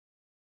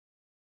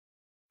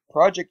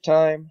Project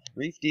time,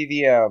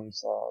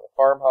 Reefdvms. The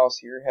farmhouse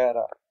here had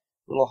a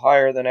little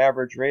higher than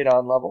average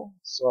radon level,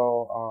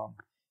 so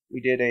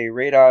we did a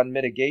radon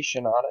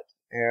mitigation on it.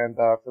 And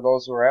for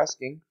those who are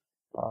asking,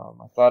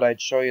 I thought I'd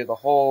show you the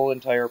whole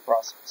entire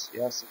process.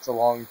 Yes, it's a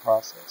long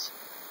process.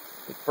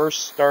 It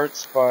first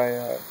starts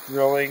by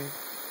drilling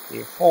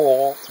a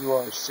hole through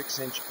our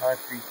 6-inch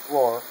concrete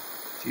floor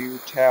to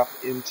tap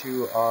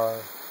into our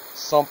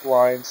sump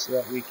line so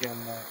that we can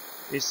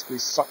basically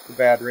suck the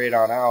bad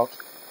radon out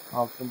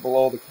from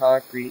below the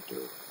concrete,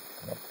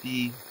 or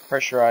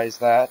depressurize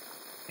that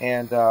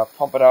and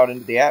pump it out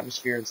into the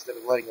atmosphere instead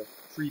of letting it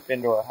creep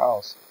into our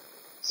house.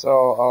 So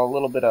a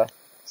little bit of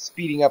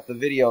speeding up the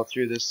video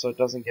through this so it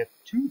doesn't get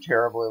too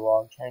terribly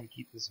long, trying to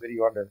keep this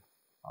video under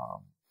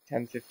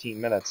 10-15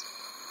 minutes.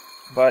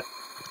 But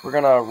we're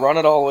going to run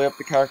it all the way up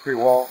the concrete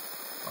wall,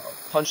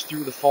 punch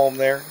through the foam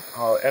there,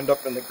 end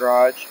up in the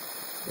garage.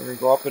 We're going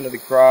to go up into the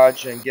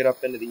garage and get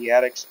up into the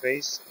attic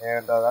space,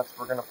 and that's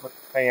where we're going to put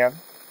the fan.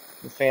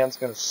 The fan's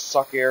going to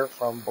suck air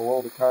from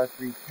below the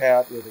concrete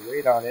pad where the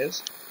radon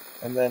is,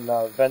 and then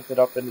vent it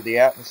up into the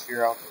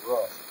atmosphere out the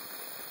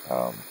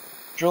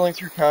roof. Drilling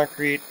through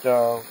concrete,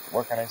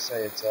 what can I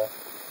say, it's a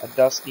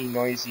dusty,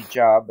 noisy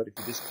job, but if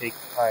you just take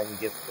the time, you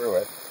get through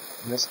it.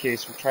 In this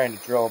case, we're trying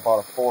to drill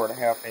about a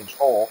 4.5-inch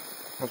hole,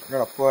 because we're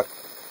going to put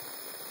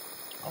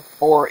a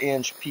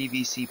 4-inch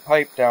PVC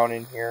pipe down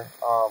in here,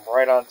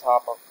 right on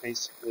top of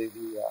basically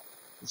the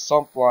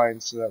sump line,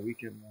 so that we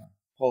can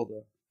pull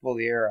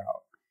the air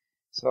out.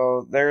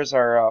 So there's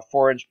our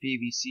 4-inch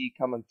PVC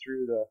coming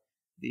through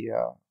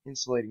the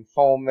insulating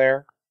foam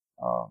there,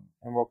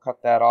 and we'll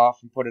cut that off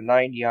and put a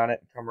 90 on it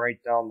and come right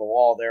down the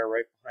wall there,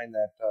 right behind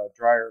that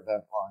dryer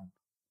vent line.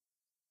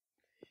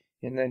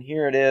 And then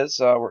here it is.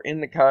 We're in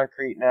the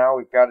concrete now.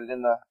 We've got it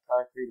in the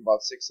concrete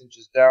about 6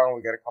 inches down.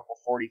 We've got a couple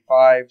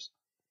 45s.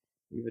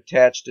 We've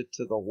attached it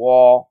to the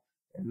wall,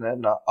 and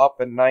then up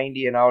and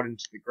 90 and out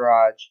into the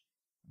garage.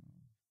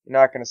 You're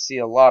not going to see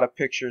a lot of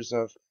pictures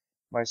of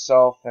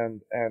myself and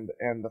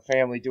the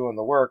family doing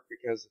the work,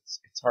 because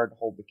it's hard to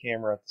hold the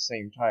camera at the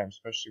same time,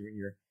 especially when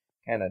you're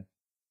kind of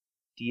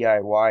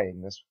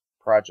DIYing this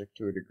project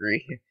to a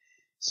degree.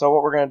 So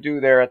what we're going to do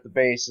there at the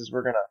base is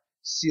we're going to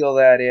seal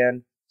that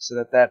in so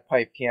that that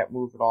pipe can't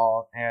move at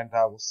all, and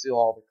we'll seal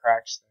all the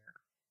cracks there.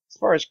 As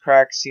far as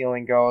crack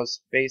sealing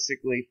goes,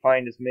 basically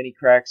find as many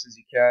cracks as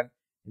you can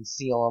and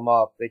seal them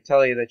up. They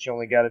tell you that you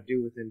only got to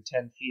do within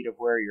 10 feet of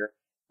where you're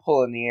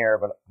pulling the air,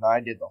 but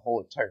I did the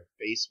whole entire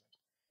basement.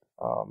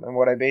 And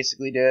what I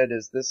basically did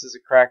is, this is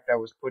a crack that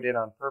was put in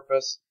on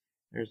purpose.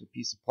 There's a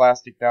piece of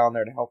plastic down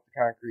there to help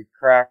the concrete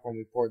crack when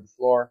we poured the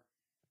floor.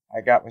 I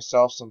got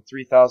myself some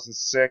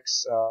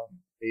 3006,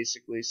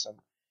 basically some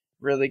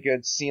really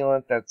good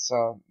sealant that's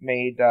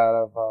made out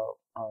of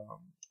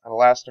an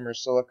elastomer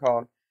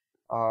silicone,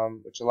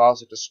 which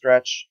allows it to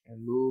stretch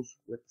and move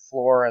with the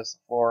floor as the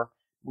floor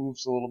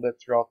moves a little bit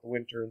throughout the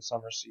winter and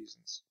summer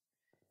seasons.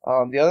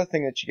 The other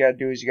thing that you got to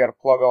do is you got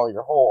to plug all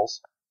your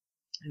holes.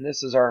 And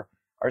this is our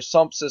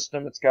sump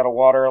system. It's got a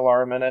water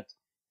alarm in it,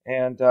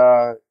 and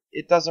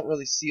it doesn't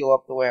really seal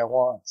up the way I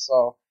want.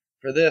 So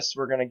for this,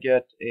 we're going to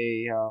get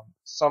a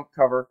sump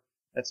cover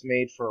that's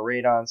made for a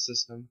radon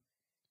system.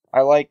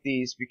 I like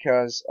these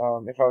because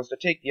if I was to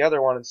take the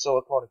other one and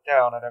silicone it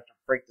down, I'd have to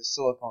break the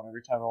silicone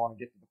every time I want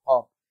to get to the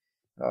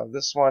pump.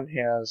 This one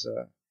has,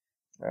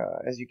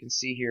 as you can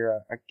see here,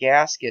 a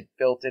gasket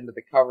built into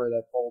the cover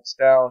that bolts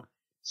down.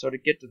 So to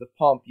get to the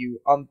pump,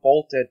 you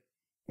unbolt it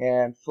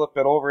and flip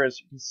it over, as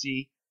you can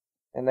see,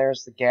 and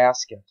there's the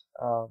gasket.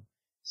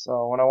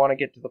 So when I want to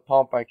get to the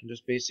pump, I can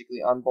just basically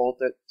unbolt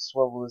it,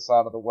 swivel this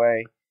out of the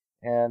way,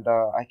 and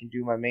I can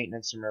do my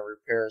maintenance and my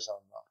repairs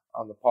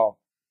on the pump.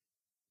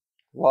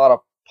 A lot of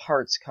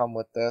parts come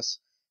with this.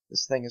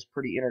 This thing is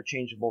pretty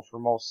interchangeable for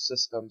most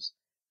systems.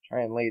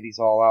 Try and lay these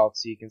all out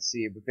so you can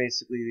see, but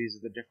basically these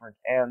are the different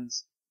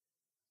ends,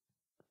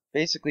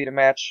 basically to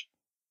match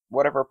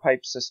whatever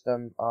pipe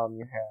system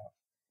you have.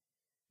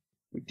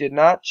 We did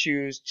not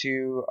choose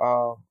to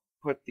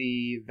put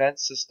the vent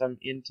system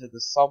into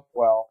the sump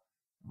well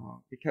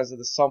because of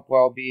the sump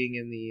well being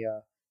in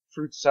the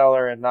fruit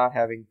cellar and not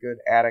having good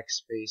attic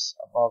space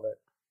above it.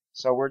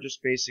 So we're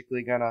just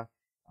basically going to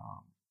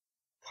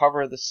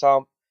cover the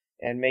sump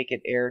and make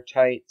it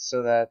airtight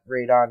so that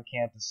radon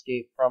can't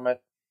escape from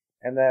it.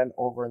 And then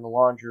over in the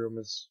laundry room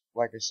is,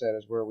 like I said,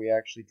 is where we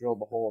actually drill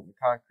the hole in the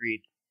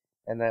concrete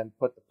and then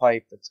put the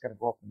pipe that's going to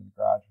go up in the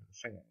garage where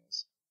the fan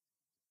is.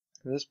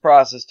 And this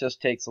process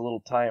just takes a little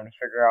time to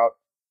figure out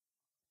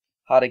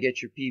how to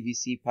get your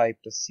PVC pipe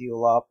to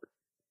seal up.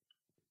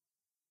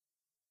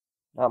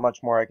 Not much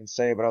more I can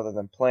say, but other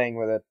than playing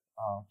with it.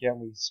 Again,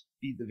 we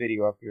speed the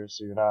video up here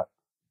so you're not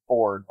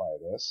bored by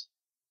this.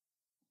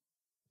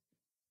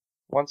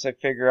 Once I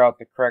figure out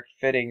the correct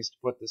fittings to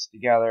put this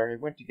together, it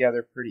went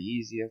together pretty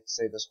easy. I'd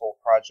say this whole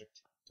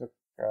project took,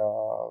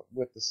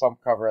 with the sump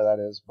cover,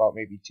 that is, about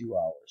maybe 2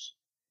 hours.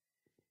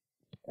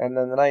 And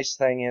then the nice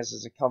thing is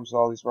it comes with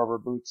all these rubber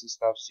boots and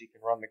stuff, so you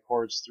can run the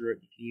cords through it.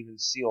 You can even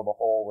seal the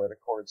hole where the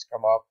cords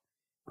come up.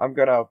 I'm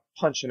going to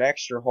punch an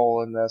extra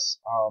hole in this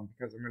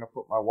because I'm going to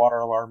put my water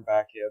alarm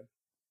back in.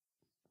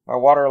 My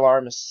water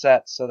alarm is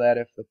set so that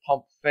if the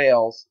pump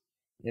fails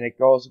and it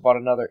goes about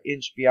another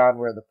inch beyond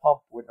where the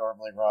pump would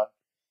normally run,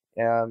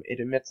 it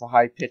emits a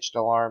high-pitched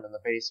alarm in the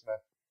basement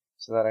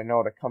so that I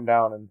know to come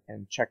down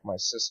and check my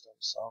system.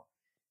 So,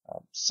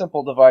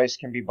 simple device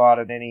can be bought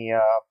at any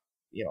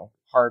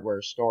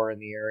hardware store in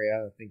the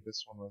area. I think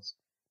this one was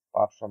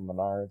bought from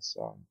Menards.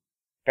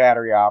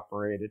 Battery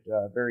operated,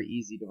 very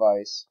easy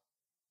device.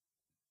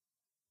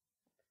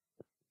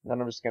 And then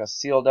I'm just going to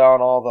seal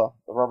down all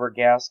the rubber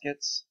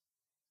gaskets,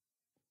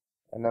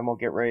 and then we'll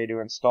get ready to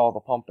install the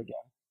pump again.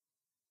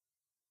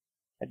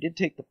 I did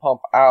take the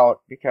pump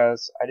out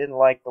because I didn't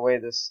like the way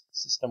this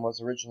system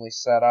was originally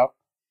set up.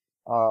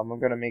 I'm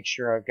going to make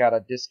sure I've got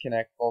a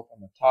disconnect both on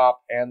the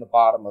top and the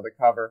bottom of the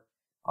cover.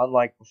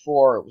 Unlike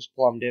before, it was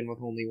plumbed in with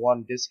only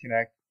one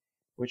disconnect,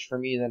 which for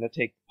me then to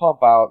take the pump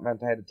out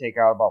meant I had to take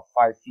out about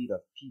 5 feet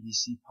of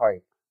PVC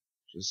pipe,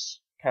 which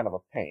is kind of a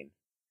pain.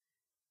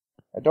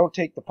 I don't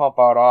take the pump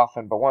out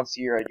often, but once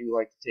a year I do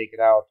like to take it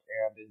out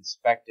and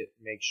inspect it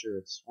and make sure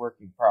it's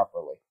working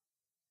properly.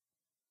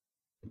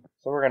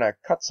 So we're going to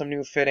cut some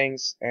new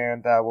fittings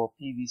and we'll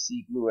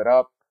PVC glue it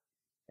up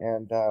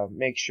and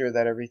make sure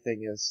that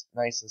everything is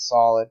nice and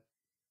solid.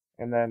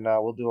 And then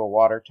we'll do a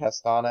water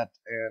test on it,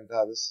 and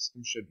the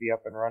system should be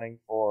up and running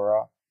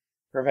for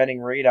preventing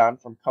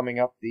radon from coming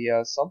up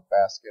the sump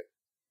basket.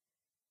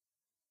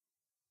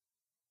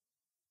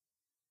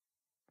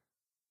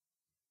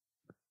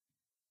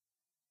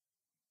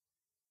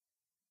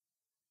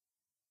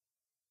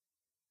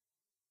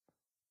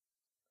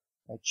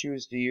 I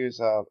choose to use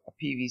a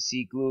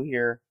PVC glue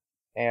here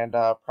and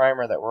a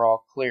primer that were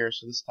all clear,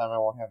 so this time I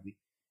won't have the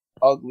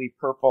ugly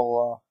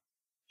purple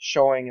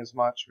showing as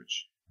much,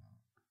 which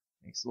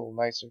makes it a little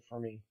nicer for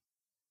me.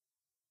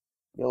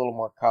 Be a little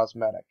more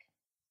cosmetic.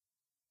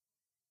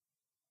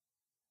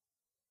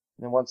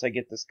 And then once I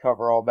get this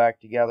cover all back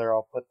together,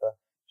 I'll put the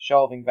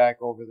shelving back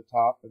over the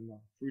top, and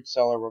the fruit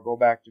cellar will go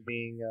back to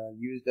being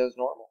used as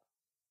normal.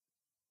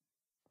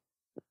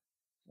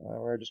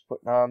 We're just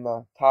putting on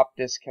the top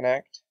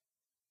disconnect.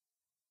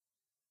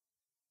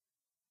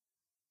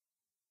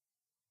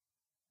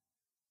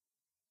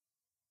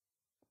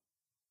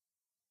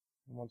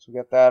 And once we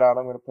get that on,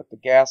 I'm going to put the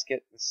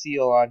gasket and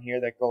seal on here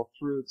that go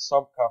through the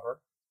sump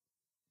cover.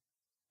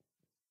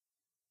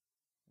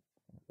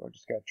 I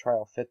just got to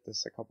trial fit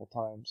this a couple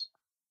times.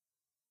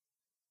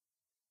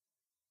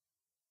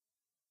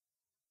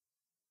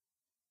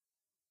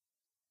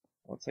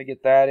 Once I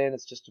get that in,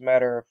 it's just a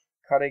matter of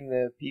cutting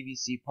the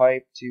PVC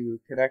pipe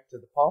to connect to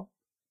the pump.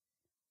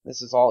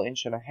 This is all 1.5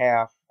 inches,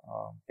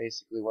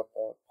 basically what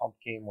the pump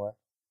came with.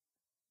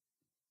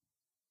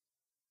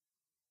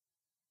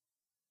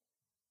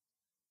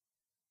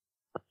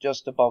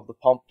 Just above the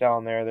pump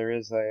down there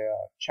is a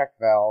check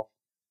valve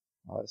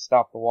to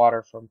stop the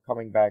water from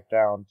coming back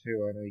down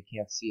too. I know you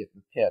can't see it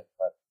in the pit,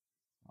 but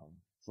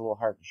it's a little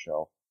hard to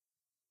show.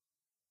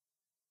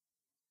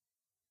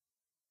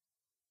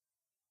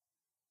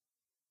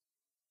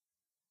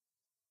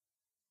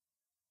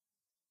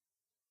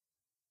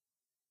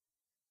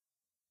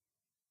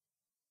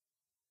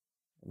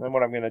 And then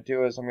what I'm going to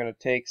do is I'm going to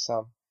take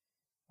some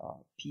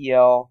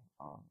PL,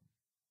 I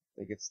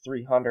think it's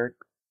 300,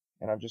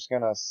 and I'm just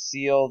going to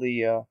seal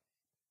the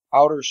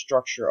outer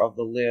structure of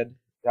the lid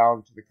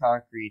down to the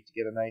concrete to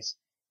get a nice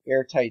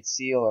airtight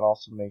seal and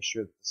also make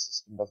sure that the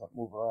system doesn't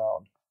move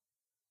around.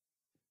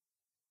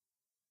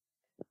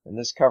 And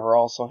this cover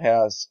also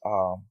has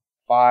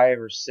 5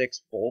 or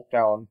 6 bolt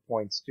down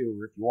points too,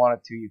 or if you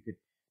wanted to, you could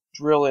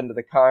drill into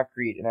the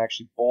concrete and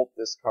actually bolt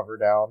this cover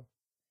down.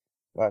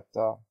 But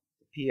the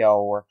PL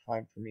will work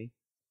fine for me.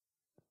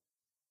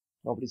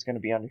 Nobody's going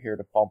to be under here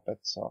to pump it,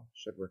 so it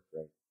should work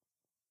great.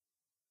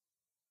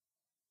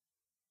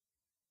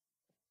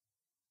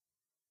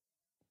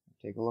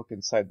 Take a look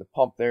inside the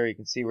pump there. You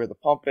can see where the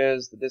pump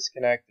is, the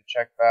disconnect, the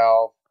check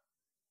valve.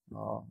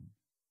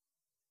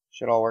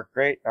 Should all work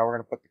great. Now we're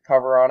going to put the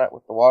cover on it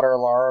with the water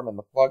alarm and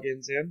the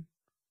plug-ins in.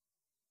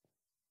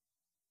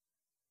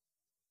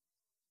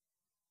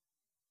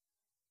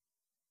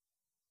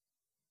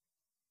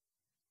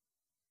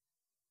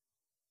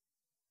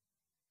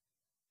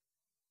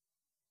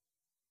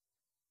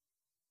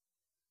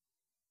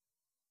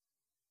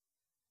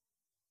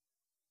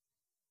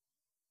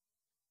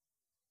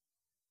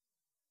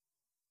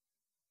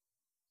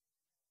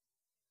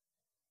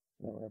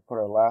 Then we're going to put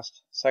our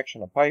last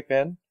section of pipe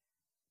in.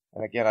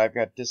 And again, I've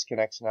got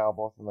disconnects now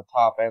both on the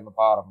top and the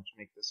bottom, which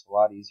make this a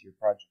lot easier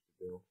project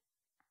to do.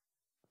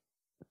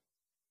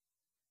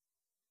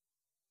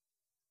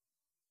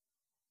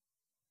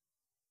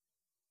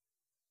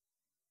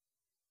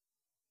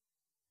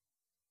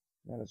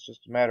 And it's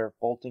just a matter of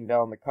bolting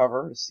down the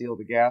cover to seal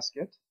the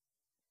gasket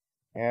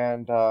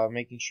and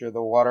making sure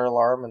the water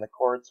alarm and the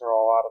cords are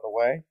all out of the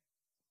way.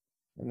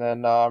 And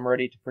then I'm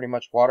ready to pretty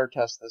much water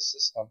test this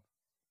system.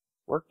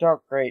 Worked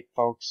out great,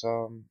 folks.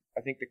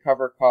 I think the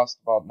cover cost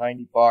about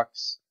 90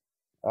 bucks.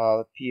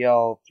 The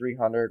PL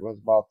 300 was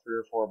about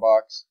 $3 or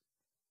 $4.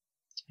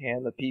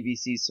 And the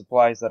PVC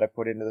supplies that I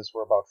put into this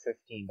were about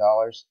 $15.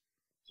 So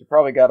you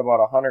probably got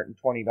about $120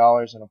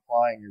 in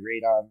applying your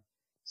Radon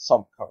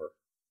sump cover.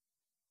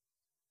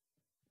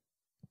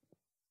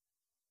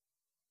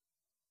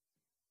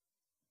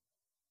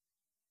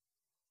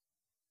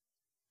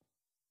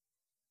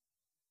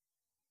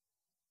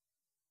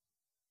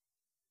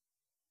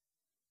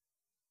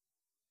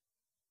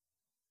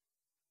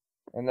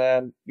 And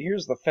then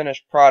here's the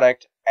finished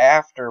product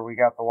after we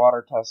got the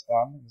water test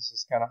done. This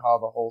is kind of how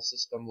the whole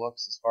system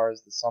looks as far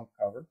as the sump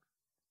cover.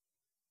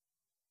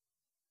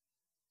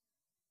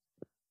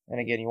 And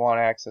again, you want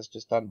access,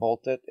 just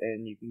unbolt it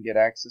and you can get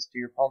access to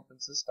your pump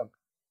and system.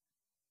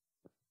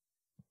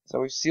 So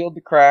we've sealed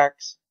the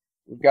cracks,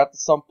 we've got the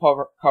sump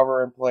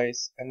cover in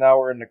place, and now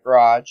we're in the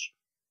garage.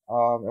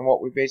 And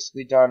what we've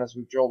basically done is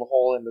we've drilled a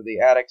hole into the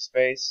attic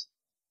space,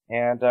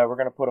 and we're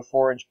going to put a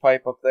 4-inch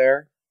pipe up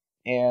there,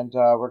 and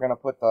we're going to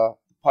put the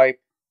pipe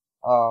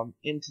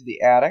into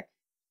the attic.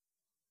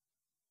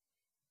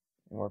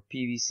 And we're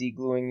PVC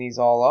gluing these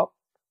all up.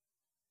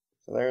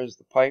 So there's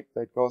the pipe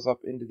that goes up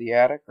into the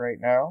attic right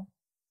now.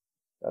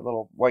 That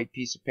little white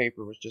piece of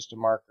paper was just a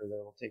marker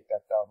there. We'll take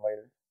that down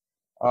later.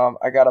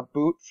 I got a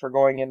boot for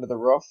going into the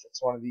roof.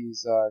 It's one of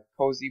these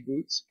cozy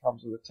boots. It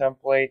comes with a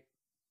template,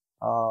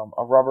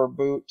 a rubber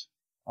boot,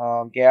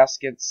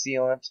 gasket,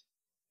 sealant,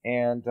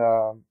 and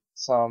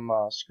some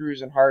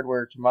screws and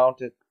hardware to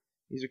mount it.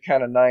 These are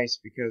kind of nice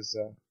because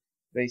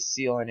they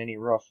seal in any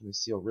roof, and they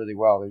seal really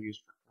well. They're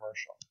used for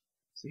commercial.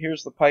 So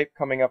here's the pipe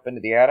coming up into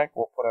the attic.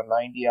 We'll put a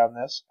 90 on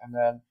this, and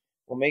then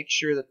we'll make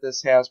sure that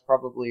this has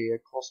probably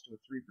close to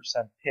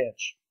a 3%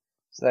 pitch,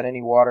 so that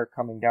any water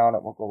coming down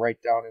it will go right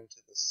down into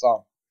the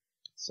sump.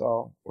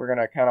 So we're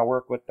going to kind of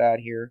work with that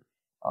here.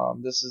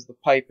 This is the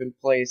pipe in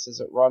place as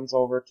it runs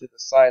over to the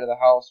side of the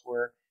house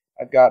where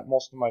I've got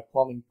most of my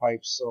plumbing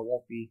pipes, so it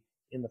won't be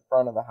in the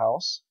front of the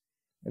house.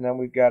 And then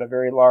we've got a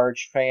very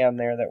large fan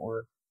there that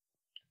we're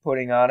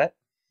putting on it,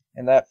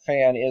 and that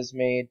fan is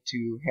made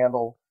to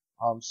handle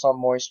some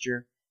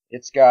moisture.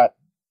 It's got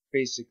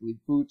basically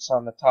boots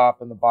on the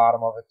top and the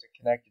bottom of it to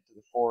connect it to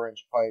the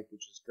 4-inch pipe,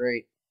 which is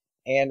great.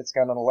 And it's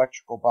got an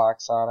electrical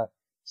box on it,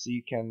 so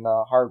you can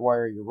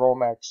hardwire your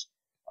Romex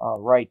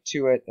right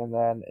to it, and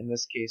then in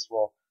this case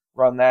we'll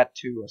run that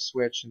to a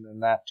switch and then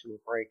that to a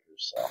breaker.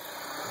 So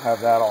we'll have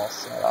that all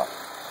set up.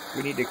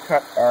 We need to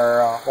cut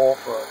our hole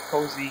for a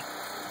cozy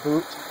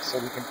boot so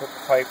we can put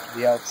the pipe to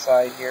the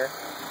outside here.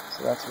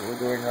 So that's what we're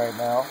doing right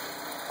now.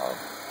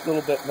 A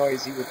little bit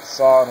noisy with the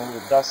saw and a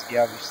little dusty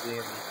obviously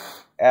in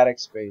the attic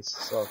space,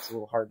 so it's a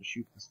little hard to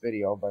shoot this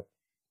video, but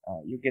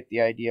you'll get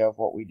the idea of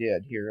what we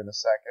did here in a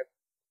second.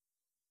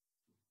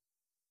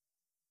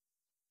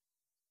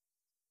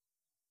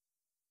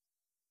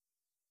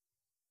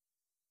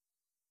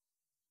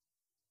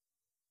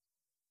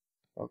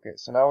 Okay,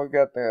 so now we've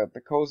got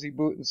the cozy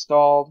boot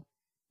installed.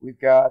 We've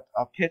got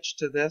a pitch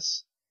to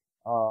this,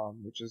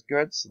 which is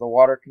good, so the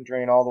water can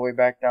drain all the way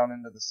back down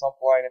into the sump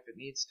line if it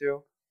needs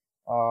to.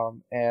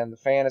 And the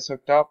fan is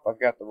hooked up.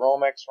 I've got the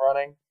Romex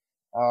running,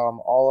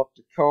 all up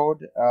to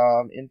code,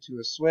 into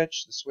a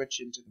switch, the switch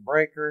into the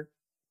breaker,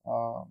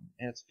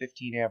 and it's a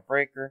 15 amp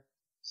breaker,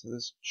 so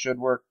this should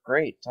work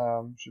great.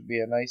 Should be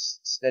a nice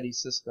steady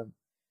system.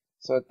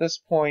 So at this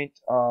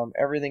point,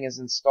 everything is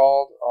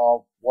installed.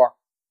 I'll walk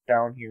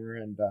down here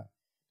and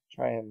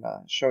try and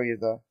show you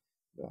the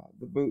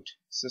boot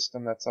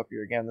system that's up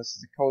here. Again, this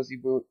is a cozy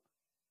boot.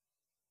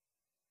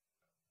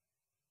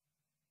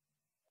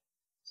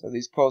 So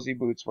these cozy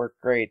boots work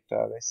great.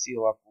 They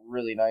seal up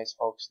really nice,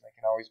 folks, and they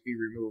can always be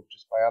removed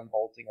just by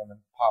unbolting them and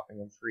popping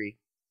them free.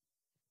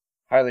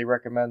 Highly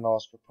recommend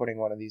those for putting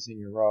one of these in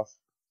your roof.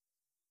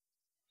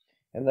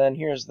 And then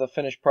here's the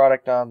finished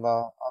product on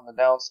the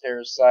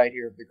downstairs side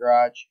here of the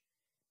garage.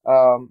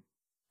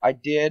 I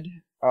did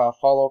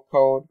follow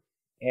code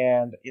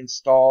and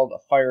installed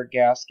a fire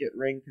gasket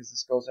ring because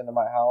this goes into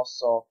my house.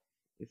 So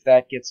if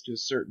that gets to a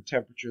certain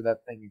temperature,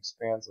 that thing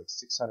expands like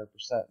 600%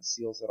 and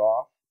seals it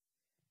off.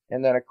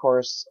 And then, of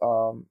course,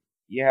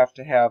 you have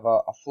to have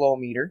a flow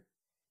meter.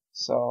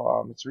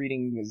 So it's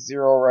reading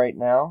 0 right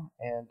now.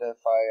 And if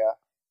I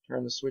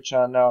turn the switch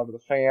on now to the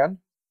fan,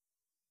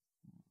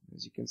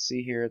 as you can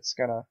see here, it's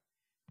going to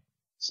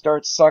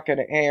start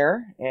sucking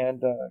air.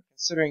 And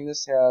considering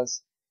this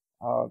has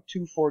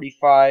 2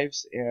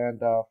 45s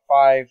and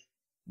 5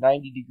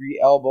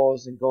 90-degree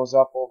elbows and goes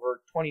up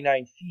over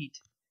 29 feet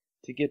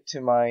to get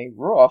to my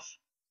roof,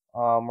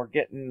 we're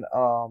getting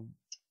a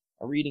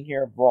reading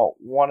here of about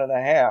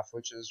 1.5,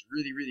 which is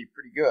really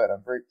pretty good.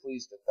 I'm very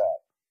pleased with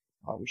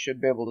that. We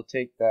should be able to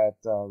take that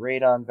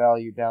radon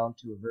value down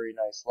to a very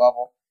nice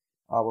level.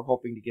 We're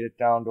hoping to get it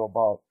down to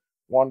about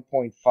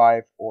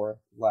 1.5 or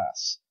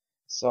less.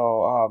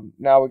 So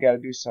now we got to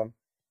do some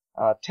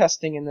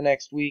testing in the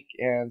next week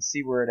and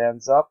see where it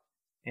ends up.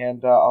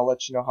 And I'll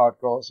let you know how it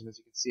goes. And as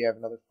you can see, I have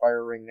another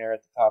fire ring there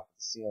at the top of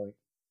the ceiling.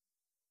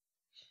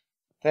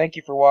 Thank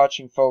you for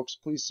watching, folks.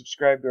 Please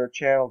subscribe to our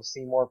channel to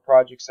see more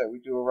projects that we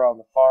do around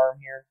the farm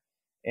here.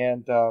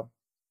 And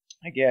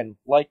again,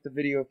 like the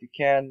video if you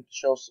can,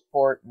 show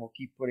support, and we'll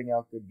keep putting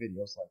out good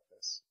videos like this.